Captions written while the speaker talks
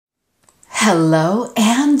Hello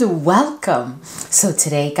and welcome. So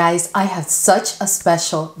today, guys, I have such a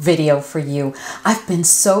special video for you. I've been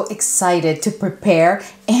so excited to prepare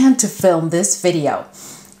and to film this video.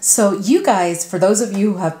 So you guys, for those of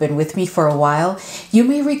you who have been with me for a while, you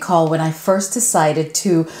may recall when I first decided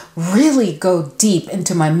to really go deep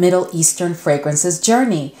into my Middle Eastern fragrances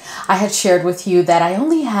journey. I had shared with you that I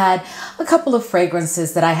only had a couple of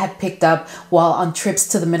fragrances that I had picked up while on trips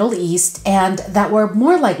to the Middle East and that were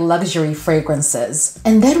more like luxury fragrances.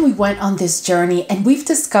 And then we went on this journey and we've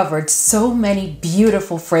discovered so many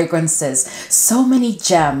beautiful fragrances, so many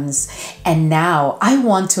gems. And now I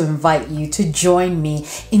want to invite you to join me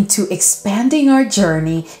into expanding our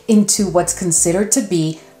journey into what's considered to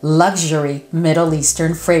be luxury Middle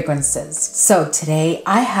Eastern fragrances. So today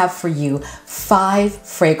I have for you 5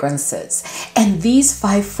 fragrances, and these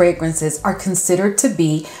 5 fragrances are considered to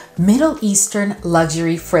be Middle Eastern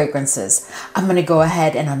luxury fragrances. I'm going to go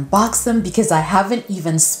ahead and unbox them because I haven't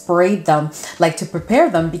even sprayed them like to prepare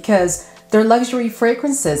them because they're luxury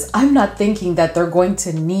fragrances. I'm not thinking that they're going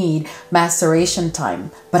to need maceration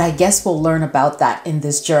time, but I guess we'll learn about that in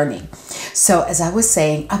this journey. So as I was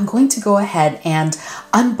saying, I'm going to go ahead and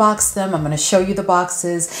unbox them. I'm going to show you the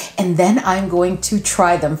boxes and then I'm going to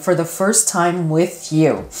try them for the first time with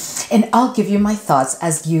you. And I'll give you my thoughts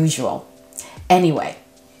as usual. Anyway,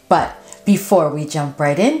 but before we jump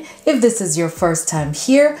right in, if this is your first time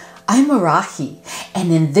here, I'm Arahi,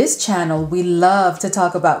 and in this channel, we love to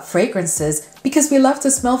talk about fragrances because we love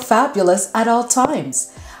to smell fabulous at all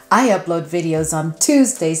times. I upload videos on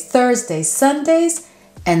Tuesdays, Thursdays, Sundays,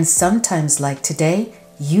 and sometimes like today,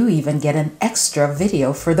 you even get an extra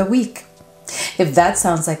video for the week. If that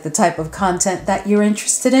sounds like the type of content that you're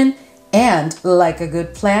interested in and like a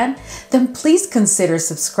good plan, then please consider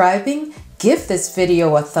subscribing, give this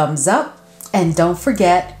video a thumbs up, and don't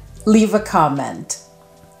forget, leave a comment.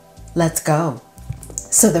 Let's go.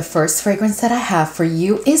 So the first fragrance that I have for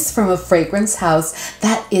you is from a fragrance house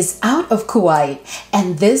that is out of Kuwait,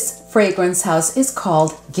 and this fragrance house is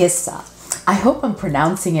called Gissah. I hope I'm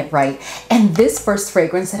pronouncing it right. And this first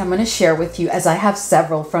fragrance that I'm going to share with you, as I have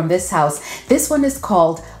several from this house, this one is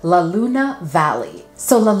called La Luna Valley.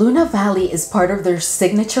 So La Luna Valley is part of their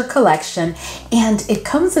signature collection and it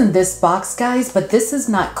comes in this box, guys, but this is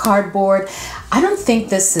not cardboard. I don't think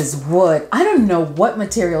this is wood. I don't know what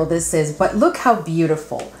material this is, but look how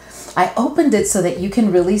beautiful. I opened it so that you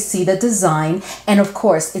can really see the design, and of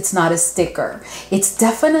course it's not a sticker. It's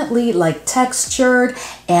definitely like textured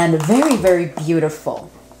and very, very beautiful.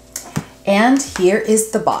 And here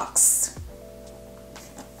is the box.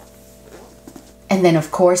 And then of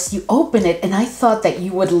course you open it, and I thought that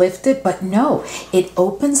you would lift it, but no, it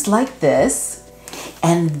opens like this.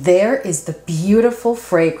 And there is the beautiful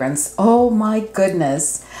fragrance. Oh my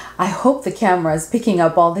goodness. I hope the camera is picking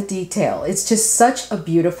up all the detail. It's just such a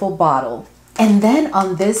beautiful bottle. And then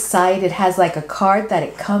on this side, it has like a card that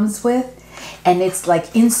it comes with, and it's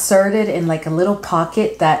like inserted in like a little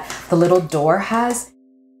pocket that the little door has.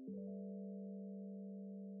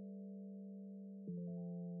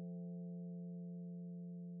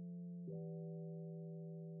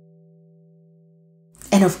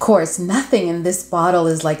 And of course, nothing in this bottle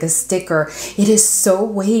is like a sticker. It is so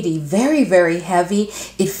weighty, very, very heavy.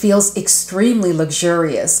 It feels extremely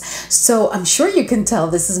luxurious. So I'm sure you can tell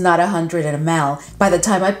this is not 100 ml. By the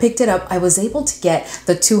time I picked it up, I was able to get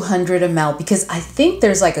the 200 ml because I think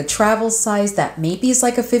there's like a travel size that maybe is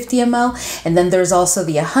like a 50 ml. And then there's also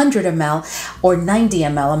the 100 ml or 90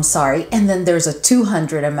 ml, I'm sorry. And then there's a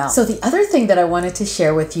 200 ml. So the other thing that I wanted to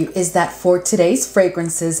share with you is that for today's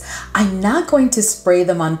fragrances, I'm not going to spray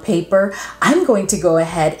them on paper. I'm going to go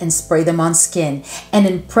ahead and spray them on skin. And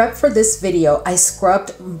in prep for this video, I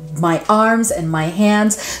scrubbed my arms and my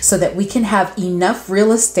hands so that we can have enough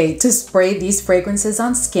real estate to spray these fragrances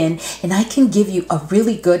on skin, and I can give you a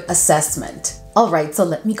really good assessment. All right, so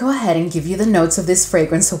let me go ahead and give you the notes of this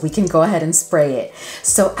fragrance so we can go ahead and spray it.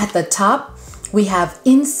 So at the top, we have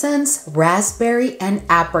incense, raspberry, and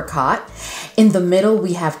apricot. In the middle,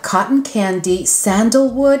 we have cotton candy,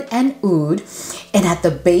 sandalwood, and oud. And at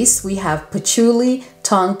the base, we have patchouli,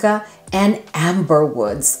 tonka, and amber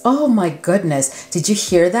woods. Oh my goodness. Did you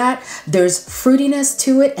hear that? There's fruitiness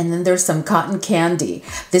to it, and then there's some cotton candy.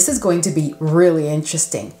 This is going to be really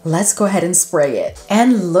interesting. Let's go ahead and spray it.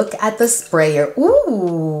 And look at the sprayer.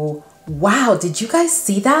 Ooh, wow. Did you guys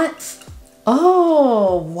see that?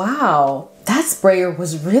 Oh, wow. That sprayer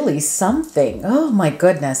was really something. Oh my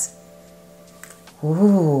goodness.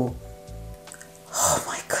 Ooh. Oh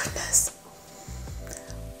my goodness.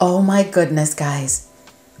 Oh my goodness, guys.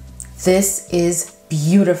 This is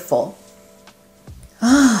beautiful.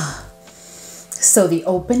 Ah, So the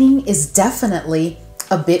opening is definitely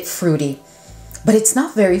a bit fruity, but it's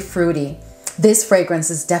not very fruity. This fragrance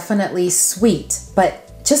is definitely sweet,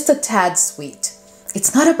 but just a tad sweet.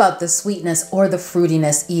 It's not about the sweetness or the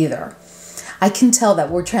fruitiness either. I can tell that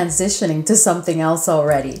we're transitioning to something else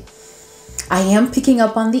already. I am picking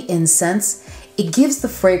up on the incense. It gives the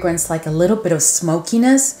fragrance like a little bit of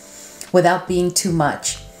smokiness without being too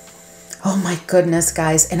much. Oh my goodness,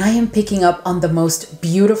 guys. And I am picking up on the most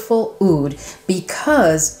beautiful oud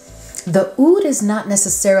because the oud is not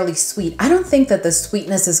necessarily sweet. I don't think that the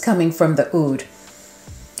sweetness is coming from the oud,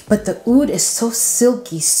 but the oud is so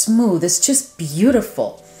silky smooth. It's just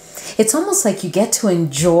beautiful. It's almost like you get to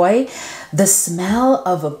enjoy the smell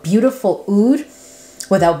of a beautiful oud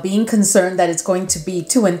without being concerned that it's going to be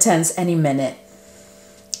too intense any minute.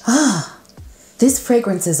 This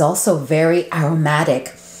fragrance is also very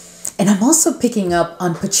aromatic. And I'm also picking up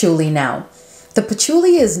on patchouli now. The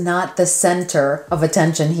patchouli is not the center of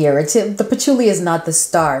attention here. The patchouli is not the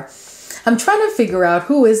star. I'm trying to figure out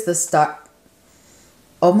who is the star.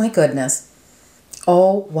 Oh my goodness.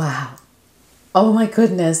 Oh, wow. Oh my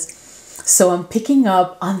goodness. So I'm picking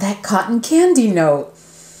up on that cotton candy note.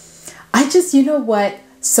 You know what?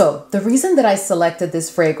 So the reason that I selected this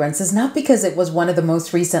fragrance is not because it was one of the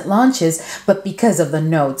most recent launches, but because of the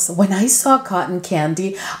notes. When I saw cotton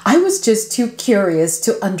candy, I was just too curious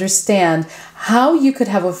to understand how you could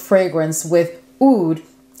have a fragrance with oud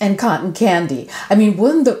and cotton candy. I mean,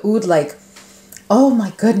 wouldn't the oud oh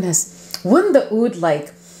my goodness, wouldn't the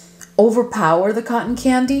oud overpower the cotton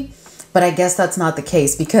candy? But I guess that's not the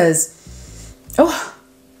case because,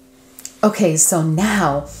 okay, so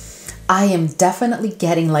now I am definitely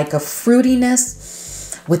getting like a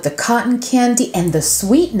fruitiness with the cotton candy and the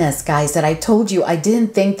sweetness, guys, that I told you. I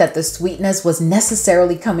didn't think that the sweetness was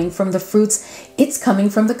necessarily coming from the fruits. It's coming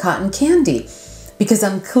from the cotton candy because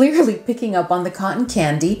I'm clearly picking up on the cotton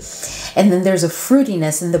candy. And then there's a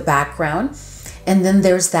fruitiness in the background. And then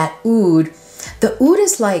there's that oud. The oud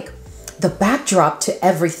is like the backdrop to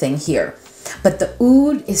everything here. But the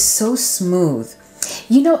oud is so smooth.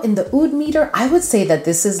 You know, in the oud meter, I would say that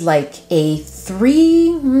this is like a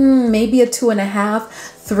 3, maybe a 2.5,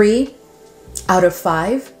 3 out of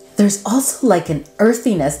 5. There's also like an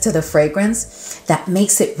earthiness to the fragrance that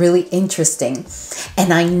makes it really interesting.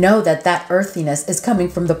 And I know that that earthiness is coming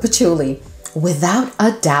from the patchouli, without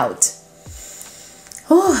a doubt.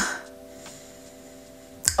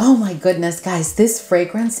 Oh my goodness, guys, this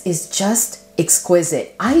fragrance is just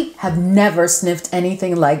exquisite. I have never sniffed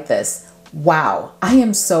anything like this. Wow, I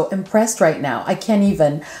am so impressed right now. I can't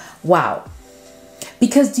even, wow.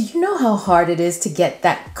 Because do you know how hard it is to get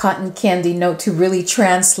that cotton candy note to really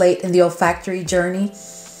translate in the olfactory journey?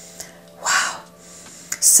 Wow.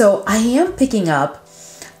 So I am picking up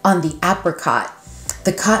on the apricot,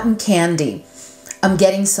 the cotton candy. I'm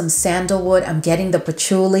getting some sandalwood. I'm getting the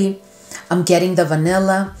patchouli. I'm getting the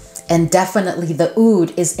vanilla. And definitely the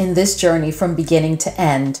oud is in this journey from beginning to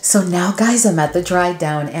end. So now, guys, I'm at the dry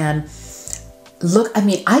down and look, I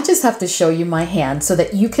mean, I just have to show you my hand so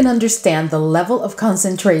that you can understand the level of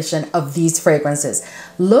concentration of these fragrances.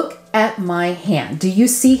 Look at my hand. Do you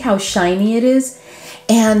see how shiny it is?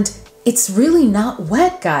 And it's really not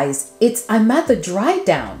wet, guys. I'm at the dry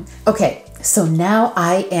down. Okay, so now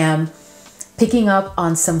I am picking up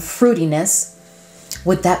on some fruitiness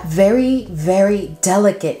with that very, very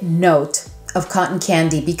delicate note of cotton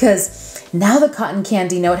candy, because now the cotton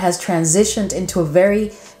candy note has transitioned into a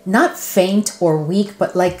very, not faint or weak,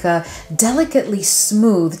 but like a delicately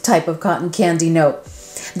smooth type of cotton candy note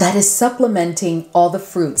that is supplementing all the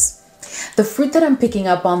fruits. The fruit that I'm picking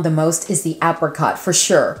up on the most is the apricot for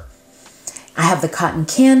sure. I have the cotton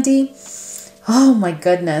candy. Oh my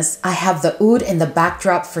goodness. I have the oud in the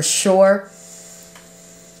backdrop for sure.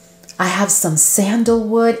 I have some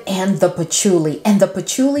sandalwood and the patchouli. And the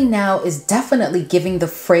patchouli now is definitely giving the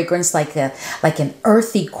fragrance like an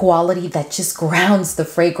earthy quality that just grounds the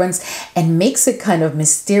fragrance and makes it kind of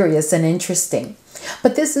mysterious and interesting.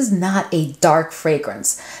 But this is not a dark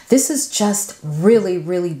fragrance. This is just really,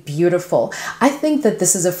 really beautiful. I think that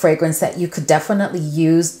this is a fragrance that you could definitely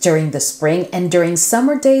use during the spring and during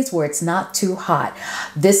summer days where it's not too hot.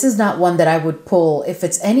 This is not one that I would pull if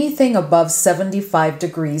it's anything above 75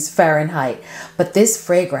 degrees Fahrenheit. But this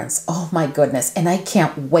fragrance, oh my goodness, and I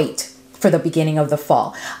can't wait for the beginning of the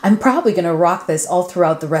fall. I'm probably going to rock this all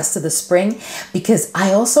throughout the rest of the spring because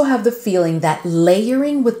I also have the feeling that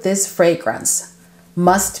layering with this fragrance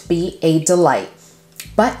must be a delight.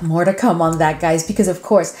 But more to come on that, guys, because of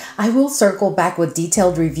course I will circle back with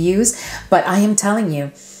detailed reviews, but I am telling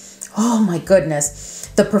you, oh my goodness,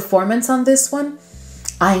 the performance on this one,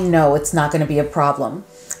 I know it's not going to be a problem.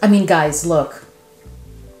 I mean, guys, look,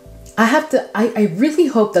 I really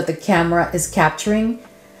hope that the camera is capturing,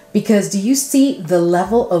 because do you see the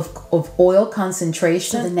level of oil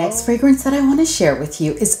concentration? So the next fragrance that I want to share with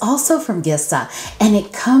you is also from Gissah, and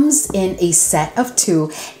it comes in a set of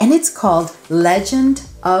 2, and it's called Legend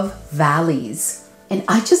of Valleys. And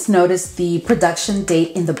I just noticed the production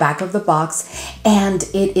date in the back of the box, and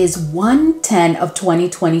it is 1/10 of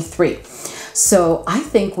 2023. So I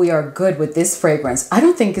think we are good with this fragrance. I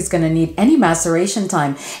don't think it's going to need any maceration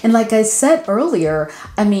time. And like I said earlier,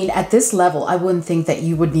 I mean, at this level, I wouldn't think that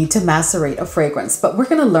you would need to macerate a fragrance, but we're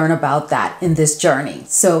going to learn about that in this journey.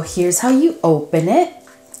 So here's how you open it.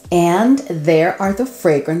 And there are the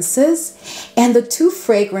fragrances. And the 2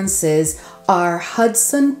 fragrances are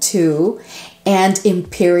Hudson 2 and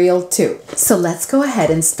Imperial 2. So let's go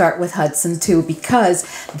ahead and start with Hudson 2, because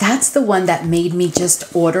that's the one that made me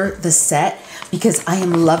just order the set, because I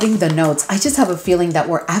am loving the notes. I just have a feeling that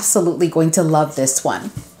we're absolutely going to love this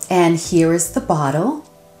one. And here is the bottle.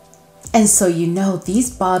 And so you know these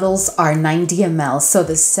bottles are 90 ml, so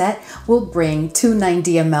the set will bring 2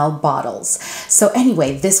 90 ml bottles. So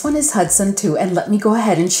anyway, this one is Hudson 2, and let me go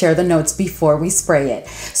ahead and share the notes before we spray it.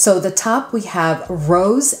 So the top we have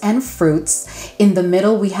rose and fruits, in the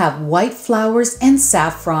middle we have white flowers and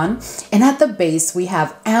saffron, and at the base we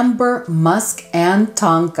have amber, musk, and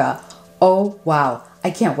tonka. Oh wow,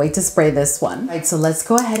 I can't wait to spray this one. All right, so let's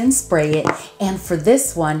go ahead and spray it. And for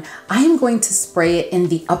this one, I am going to spray it in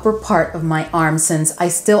the upper part of my arm, since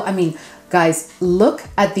I mean, guys, look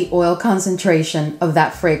at the oil concentration of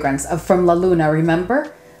that fragrance from La Luna,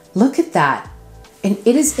 remember? Look at that. And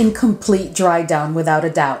it is in complete dry down without a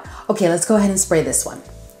doubt. Okay, let's go ahead and spray this one.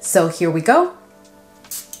 So here we go.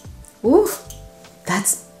 Ooh,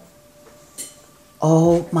 that's,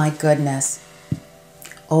 oh my goodness.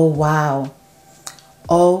 Oh, wow.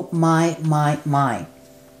 Oh my.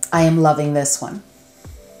 I am loving this one.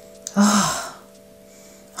 Oh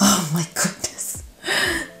my goodness.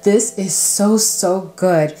 This is so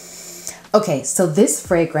good. Okay, so this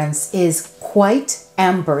fragrance is quite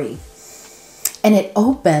ambery, and it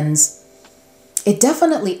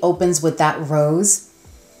definitely opens with that rose,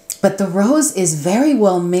 but the rose is very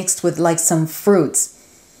well mixed with like some fruits.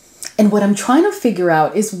 And what I'm trying to figure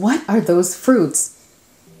out is, what are those fruits?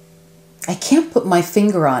 I can't put my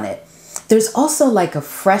finger on it. There's also like a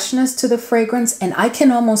freshness to the fragrance, and I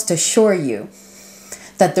can almost assure you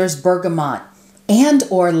that there's bergamot and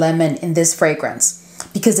or lemon in this fragrance,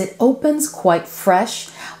 because it opens quite fresh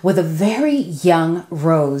with a very young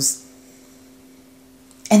rose.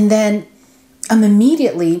 And then I'm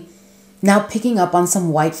immediately now picking up on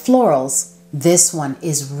some white florals. This one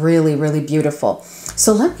is really beautiful.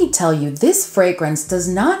 So let me tell you, this fragrance does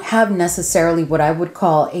not have necessarily what I would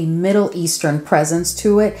call a Middle Eastern presence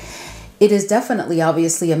to it. It is definitely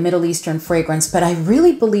obviously a Middle Eastern fragrance, but I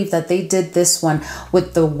really believe that they did this one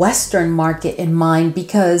with the Western market in mind,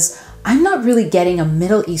 because I'm not really getting a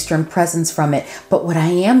Middle Eastern presence from it, but what I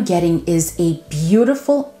am getting is a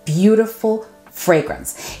beautiful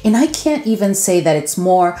fragrance. And I can't even say that it's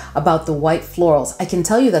more about the white florals. I can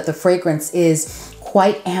tell you that the fragrance is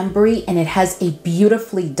quite ambery, and it has a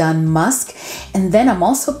beautifully done musk. And then I'm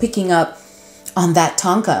also picking up on that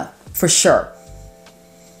tonka for sure.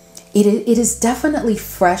 It is definitely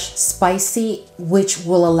fresh, spicy, which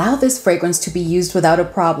will allow this fragrance to be used without a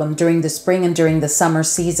problem during the spring and during the summer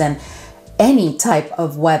season, any type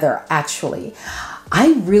of weather actually.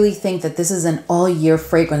 I really think that this is an all-year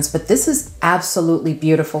fragrance, but this is absolutely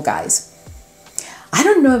beautiful, guys. I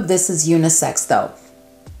don't know if this is unisex though.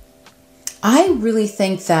 I really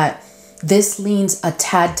think that this leans a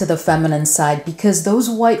tad to the feminine side, because those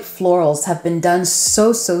white florals have been done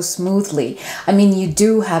so smoothly. I mean, you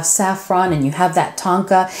do have saffron and you have that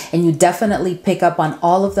tonka, and you definitely pick up on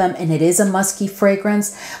all of them, and it is a musky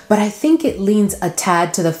fragrance, but I think it leans a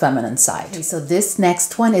tad to the feminine side. Okay, so this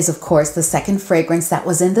next one is of course the second fragrance that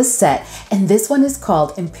was in the set, and this one is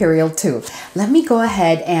called Imperial 2. Let me go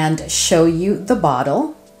ahead and show you the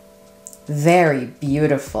bottle. Very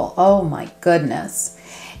beautiful. Oh my goodness.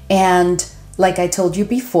 And like I told you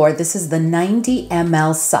before, this is the 90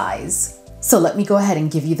 ml size. So let me go ahead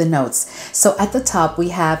and give you the notes. So at the top we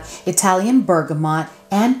have Italian bergamot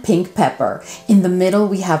and pink pepper. In the middle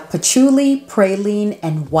we have patchouli, praline,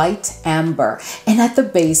 and white amber. And at the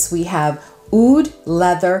base we have oud,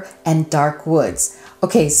 leather, and dark woods.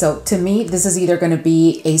 Okay, so to me this is either going to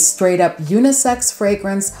be a straight up unisex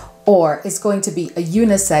fragrance, or it's going to be a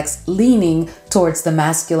unisex leaning towards the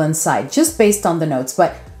masculine side, just based on the notes.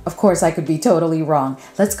 But of course, I could be totally wrong.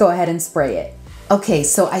 Let's go ahead and spray it. Okay,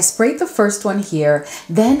 so I sprayed the first one here.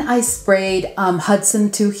 Then I sprayed Hudson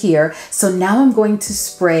 2 here. So now I'm going to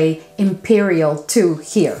spray Imperial 2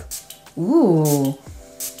 here. Ooh.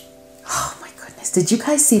 Oh my goodness. Did you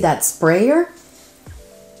guys see that sprayer?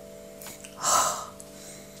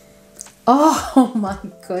 Oh my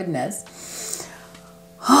goodness.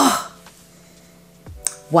 Oh.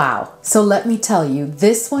 Wow. So let me tell you,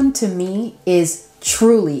 this one to me is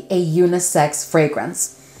truly a unisex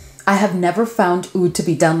fragrance. I have never found oud to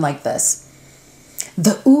be done like this.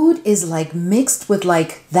 The oud is like mixed with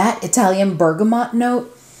like that Italian bergamot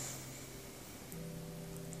note.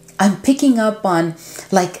 I'm picking up on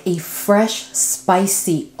like a fresh,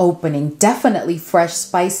 spicy opening, definitely fresh,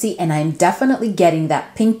 spicy, and I'm definitely getting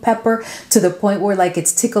that pink pepper to the point where like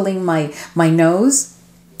it's tickling my nose.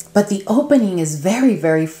 But the opening is very,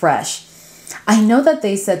 very fresh. I know that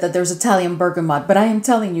they said that there's Italian bergamot, but I am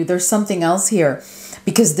telling you, there's something else here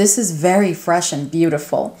because this is very fresh and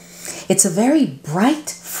beautiful. It's a very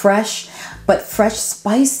bright, fresh, but fresh,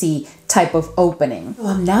 spicy type of opening. So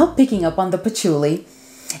I'm now picking up on the patchouli.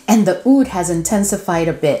 And the oud has intensified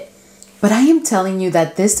a bit. But I am telling you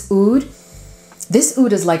that this oud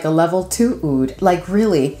is like a level 2 oud. Like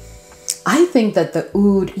really, I think that the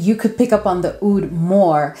oud, you could pick up on the oud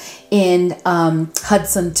more in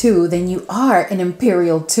Hudson 2 than you are in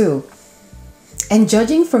Imperial 2. And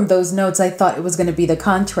judging from those notes, I thought it was going to be the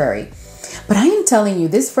contrary. But I am telling you,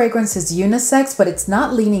 this fragrance is unisex, but it's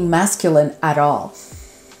not leaning masculine at all.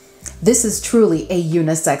 This is truly a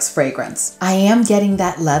unisex fragrance. I am getting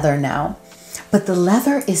that leather now, but the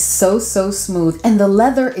leather is so smooth, and the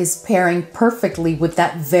leather is pairing perfectly with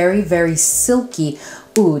that very, very silky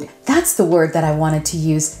oud. That's the word that I wanted to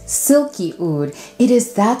use, silky oud. It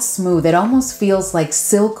is that smooth. It almost feels like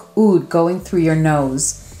silk oud going through your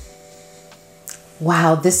nose.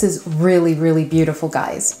 Wow, this is really, really beautiful,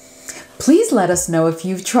 guys. Please let us know if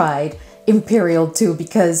you've tried Imperial 2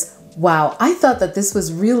 because wow, I thought that this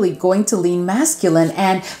was really going to lean masculine,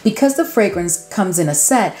 and because the fragrance comes in a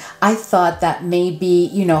set, I thought that maybe,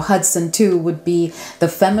 you know, Hudson 2 would be the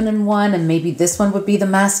feminine one and maybe this one would be the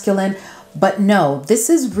masculine. But no, this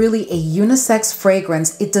is really a unisex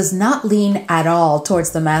fragrance. It does not lean at all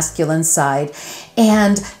towards the masculine side.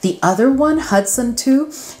 And the other one, Hudson 2,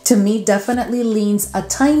 to me definitely leans a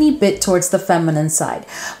tiny bit towards the feminine side.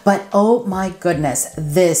 But oh my goodness,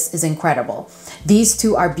 this is incredible. These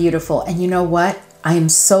two are beautiful. And you know what? I am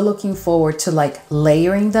so looking forward to like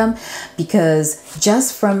layering them because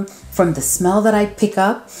just from the smell that I pick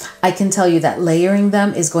up, I can tell you that layering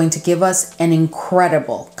them is going to give us an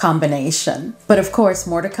incredible combination. But of course,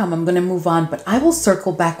 more to come. I'm going to move on, but I will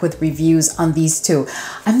circle back with reviews on these two.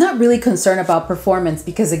 I'm not really concerned about performance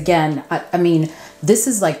because again, I mean, this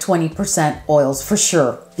is like 20% oils for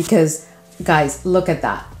sure because guys, look at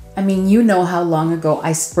that. I mean, you know how long ago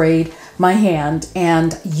I sprayed my hand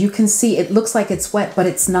and you can see it looks like it's wet, but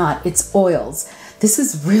it's not, it's oils. This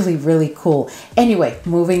is really, really cool. Anyway,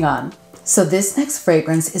 moving on. So this next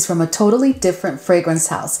fragrance is from a totally different fragrance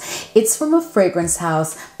house. It's from a fragrance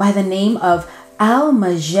house by the name of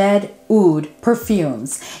MAJED Oud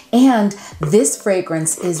Perfumes. And this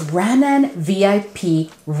fragrance is RANNAN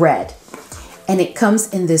VIP Red. And it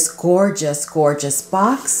comes in this gorgeous, gorgeous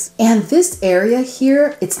box. And this area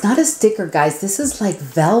here, it's not a sticker, guys. This is like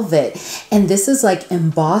velvet. And this is like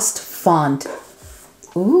embossed font.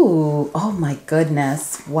 Ooh, oh my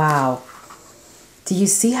goodness. Wow. Do you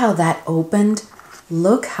see how that opened?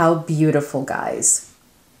 Look how beautiful, guys.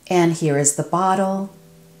 And here is the bottle.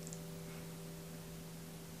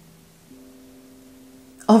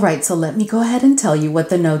 All right, so let me go ahead and tell you what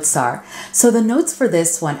the notes are. So the notes for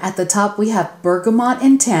this one, at the top we have bergamot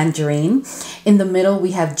and tangerine. In the middle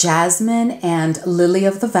we have jasmine and lily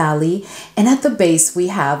of the valley. And at the base we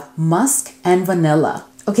have musk and vanilla.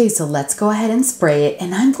 Okay, so let's go ahead and spray it.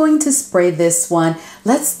 And I'm going to spray this one.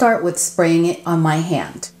 Let's start with spraying it on my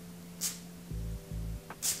hand.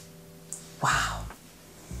 Wow.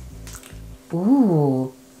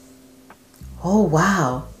 Ooh. Oh,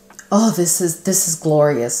 wow. Oh, this is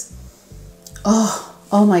glorious. Oh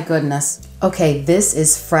my goodness. Okay, this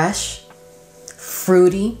is fresh,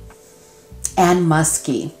 fruity, and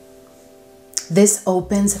musky. This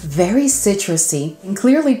opens very citrusy. You can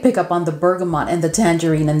clearly pick up on the bergamot and the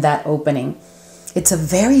tangerine in that opening. It's a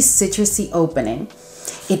very citrusy opening.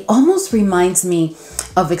 It almost reminds me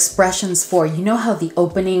of Expressions 4. You know how the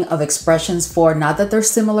opening of Expressions 4, not that they're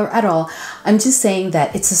similar at all. I'm just saying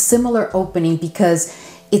that it's a similar opening because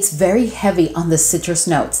it's very heavy on the citrus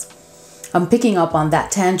notes. I'm picking up on that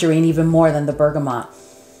tangerine even more than the bergamot.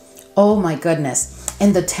 Oh my goodness.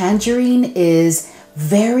 And the tangerine is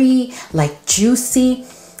very like juicy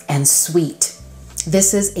and sweet.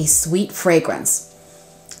 This is a sweet fragrance.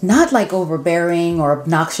 Not like overbearing or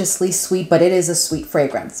obnoxiously sweet, but it is a sweet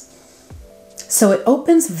fragrance. So it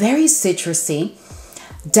opens very citrusy.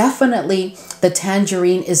 Definitely the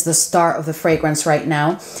tangerine is the star of the fragrance right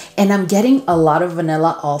now. And I'm getting a lot of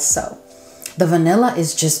vanilla also. The vanilla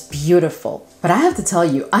is just beautiful. But I have to tell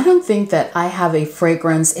you, I don't think that I have a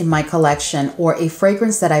fragrance in my collection or a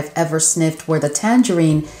fragrance that I've ever sniffed where the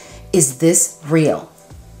tangerine is this real.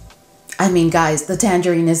 I mean, guys, the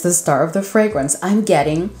tangerine is the star of the fragrance. I'm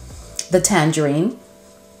getting the tangerine.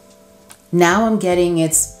 Now I'm getting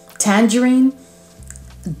its tangerine,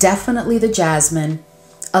 definitely the jasmine,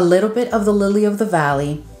 a little bit of the lily of the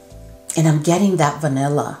valley, and I'm getting that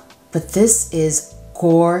vanilla. But this is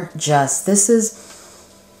gorgeous. This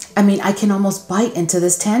is, I mean, I can almost bite into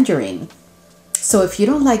this tangerine. So if you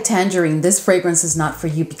don't like tangerine, this fragrance is not for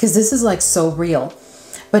you because this is like so real.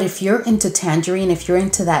 But if you're into tangerine, if you're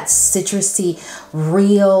into that citrusy,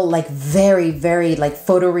 real, like very, very like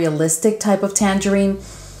photorealistic type of tangerine,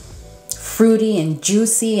 fruity and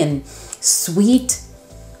juicy and sweet,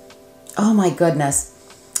 oh my goodness.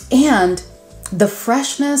 And the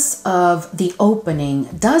freshness of the opening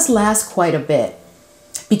does last quite a bit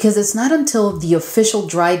because it's not until the official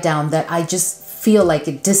dry down that I just feel like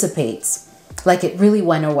it dissipates, like it really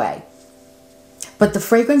went away. But the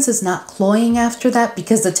fragrance is not cloying after that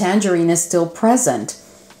because the tangerine is still present.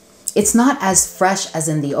 It's not as fresh as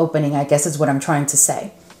in the opening, I guess is what I'm trying to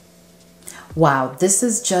say. Wow, this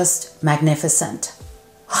is just magnificent.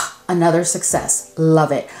 Another success.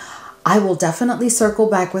 Love it. I will definitely circle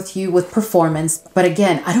back with you with performance. But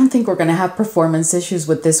again, I don't think we're going to have performance issues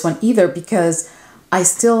with this one either because I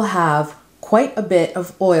still have quite a bit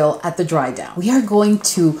of oil at the dry down. We are going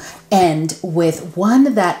to end with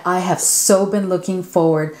one that I have so been looking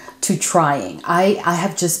forward to trying. I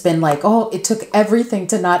have just been like, oh, it took everything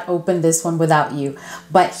to not open this one without you.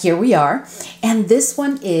 But here we are. And this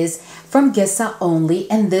one is from Gissah only.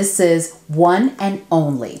 And this is One and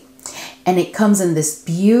Only. And it comes in this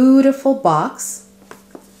beautiful box.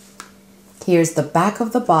 Here's the back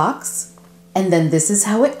of the box. And then this is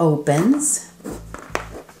how it opens.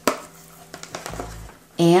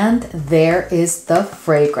 And there is the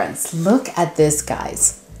fragrance. Look at this,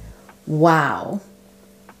 guys. Wow.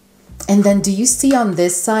 And then do you see on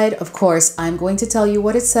this side, of course, I'm going to tell you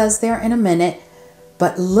what it says there in a minute,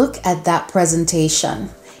 but look at that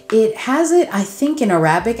presentation. It has it, I think, in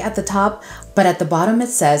Arabic at the top, but at the bottom it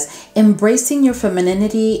says, embracing your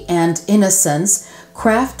femininity and innocence,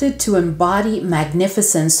 crafted to embody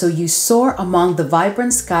magnificence so you soar among the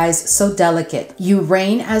vibrant skies so delicate. You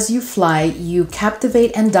reign as you fly, you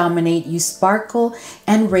captivate and dominate, you sparkle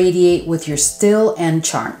and radiate with your still and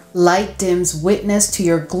charm. Light dims witness to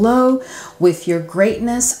your glow. With your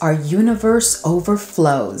greatness, our universe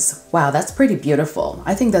overflows. Wow, that's pretty beautiful.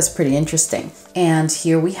 I think that's pretty interesting. And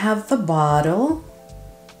here we have the bottle.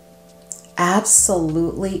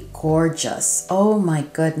 Absolutely gorgeous. Oh my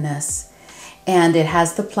goodness. And it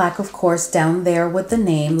has the plaque, of course, down there with the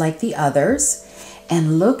name like the others.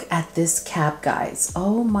 And look at this cap, guys.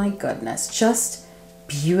 Oh my goodness. Just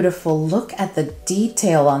beautiful. Look at the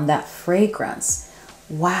detail on that fragrance.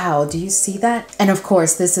 Wow. Do you see that? And of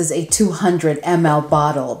course, this is a 200 ml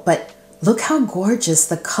bottle. But look how gorgeous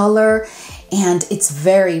the color. And it's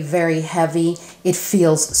very, very heavy. It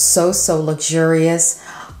feels so, so luxurious.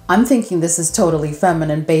 I'm thinking this is totally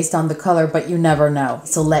feminine based on the color, but you never know.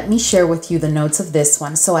 So let me share with you the notes of this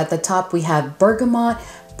one. So at the top, we have bergamot,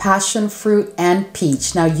 passion fruit, and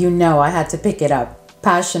peach. Now, you know I had to pick it up,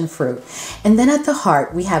 passion fruit. And then at the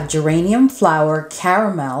heart, we have geranium flower,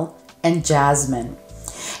 caramel, and jasmine.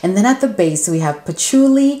 And then at the base, we have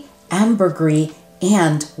patchouli, ambergris,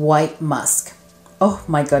 and white musk. Oh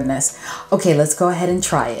my goodness. Okay, let's go ahead and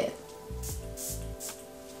try it.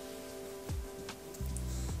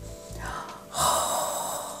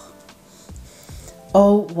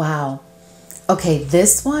 Oh, wow. Okay,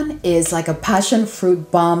 this one is like a passion fruit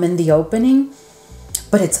bomb in the opening,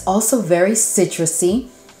 but it's also very citrusy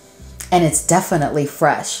and it's definitely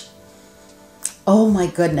fresh. Oh my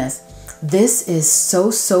goodness. This is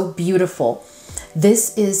so, so beautiful.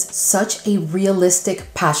 This is such a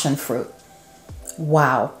realistic passion fruit.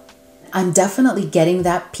 Wow. I'm definitely getting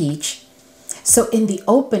that peach. So in the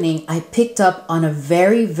opening, I picked up on a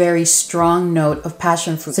very, very strong note of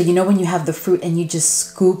passion fruit. So you know when you have the fruit and you just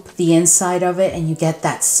scoop the inside of it and you get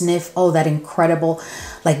that sniff, oh, that incredible,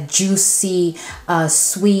 like juicy,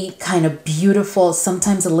 sweet, kind of beautiful,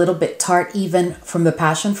 sometimes a little bit tart even from the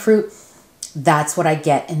passion fruit. That's what I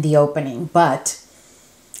get in the opening. But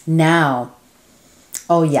now,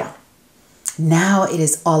 oh yeah, now it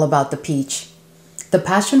is all about the peach. The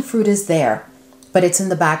passion fruit is there, but it's in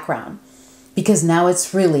the background. Because now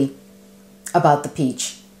it's really about the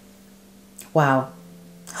peach. Wow.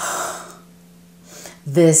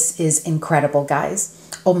 This is incredible, guys.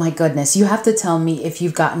 Oh my goodness. You have to tell me if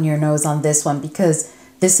you've gotten your nose on this one, because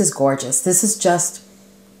this is gorgeous. This is just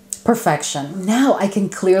perfection. Now I can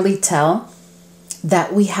clearly tell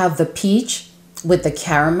that we have the peach with the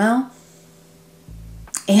caramel,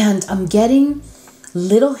 and I'm getting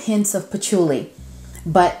little hints of patchouli,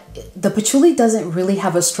 but the patchouli doesn't really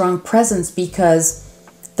have a strong presence because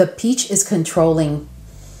the peach is controlling.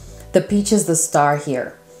 The peach is the star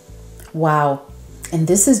here. Wow. And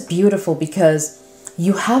this is beautiful because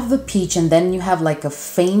you have the peach and then you have like a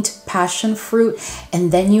faint passion fruit,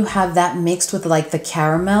 and then you have that mixed with like the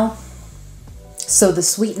caramel. So the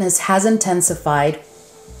sweetness has intensified,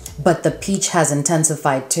 but the peach has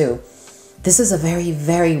intensified too. This is a very,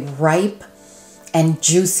 very ripe and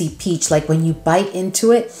juicy peach. Like when you bite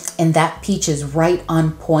into it and that peach is right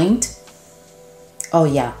on point. Oh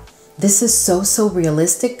yeah, this is so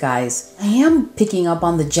realistic, guys. I am picking up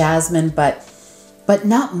on the jasmine, but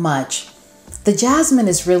not much. The jasmine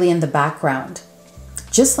is really in the background,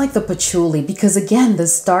 just like the patchouli, because again, the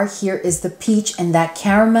star here is the peach and that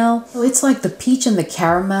caramel. So it's like the peach and the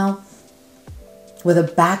caramel with a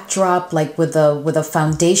backdrop, like with a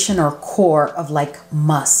foundation or core of like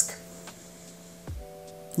musk.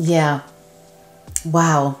 Yeah.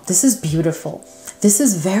 Wow, this is beautiful. This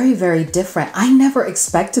is very, very different. I never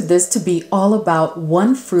expected this to be all about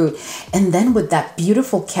one fruit and then with that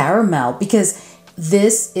beautiful caramel, because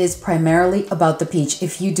this is primarily about the peach.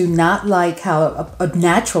 If you do not like how a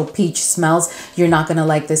natural peach smells, you're not going to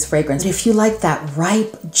like this fragrance. But if you like that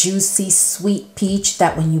ripe, juicy, sweet peach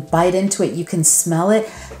that when you bite into it, you can smell it,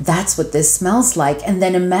 that's what this smells like. And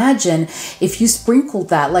then imagine if you sprinkled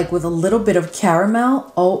that like with a little bit of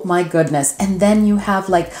caramel. Oh my goodness. And then you have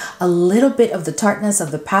like a little bit of the tartness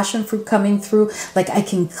of the passion fruit coming through. Like I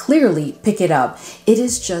can clearly pick it up. It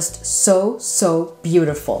is just so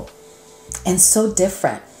beautiful. And so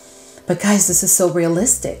different. But guys, this is so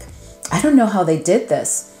realistic. I don't know how they did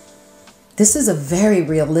this. This is a very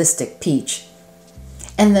realistic peach.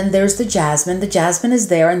 And then there's the jasmine. The jasmine is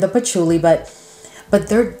there and the patchouli, but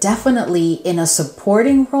they're definitely in a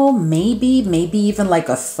supporting role, maybe even like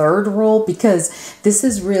a third role, because this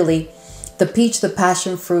is really the peach, the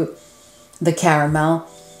passion fruit, the caramel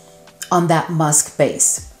on that musk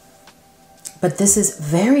base. But this is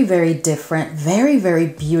very different, very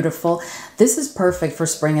beautiful. This is perfect for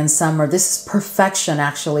spring and summer. This is perfection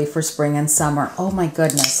actually for spring and summer. Oh my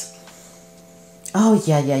goodness. Oh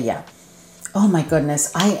yeah. Oh my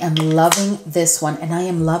goodness. I am loving this one, and I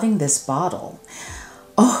am loving this bottle.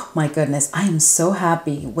 Oh my goodness, I am so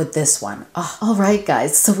happy with this one. Oh, all right,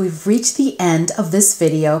 guys, so we've reached the end of this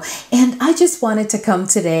video, and I just wanted to come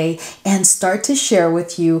today and start to share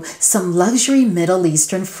with you some luxury Middle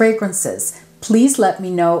Eastern fragrances. Please let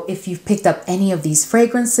me know if you've picked up any of these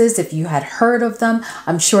fragrances, if you had heard of them.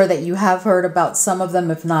 I'm sure that you have heard about some of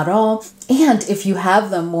them, if not all. And if you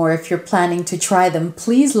have them or if you're planning to try them,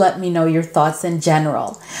 please let me know your thoughts in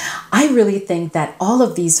general. I really think that all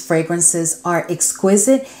of these fragrances are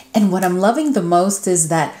exquisite. And what I'm loving the most is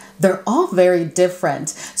that they're all very different.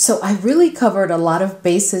 So I really covered a lot of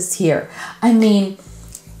bases here. I mean,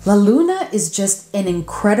 La Luna is just an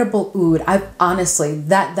incredible oud. Honestly,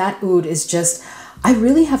 that oud is just, I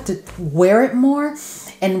really have to wear it more.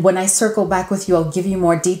 And when I circle back with you, I'll give you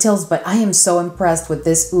more details, but I am so impressed with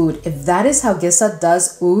this oud. If that is how Gissah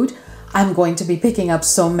does oud, I'm going to be picking up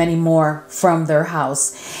so many more from their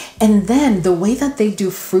house. And then the way that they do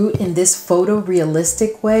fruit in this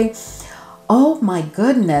photorealistic way, oh my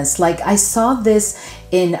goodness. Like I saw this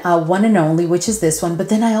in One and Only, which is this one, but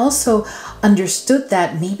then I also understood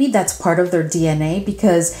that maybe that's part of their DNA,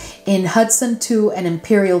 because in Hudson 2 and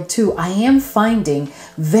Imperial 2, I am finding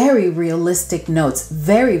very realistic notes,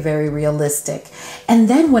 very realistic. And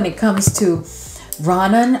then when it comes to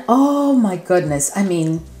RANNAN, oh my goodness. I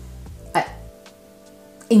mean,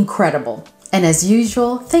 incredible. And as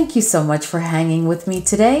usual, thank you so much for hanging with me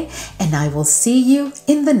today, and I will see you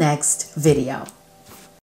in the next video.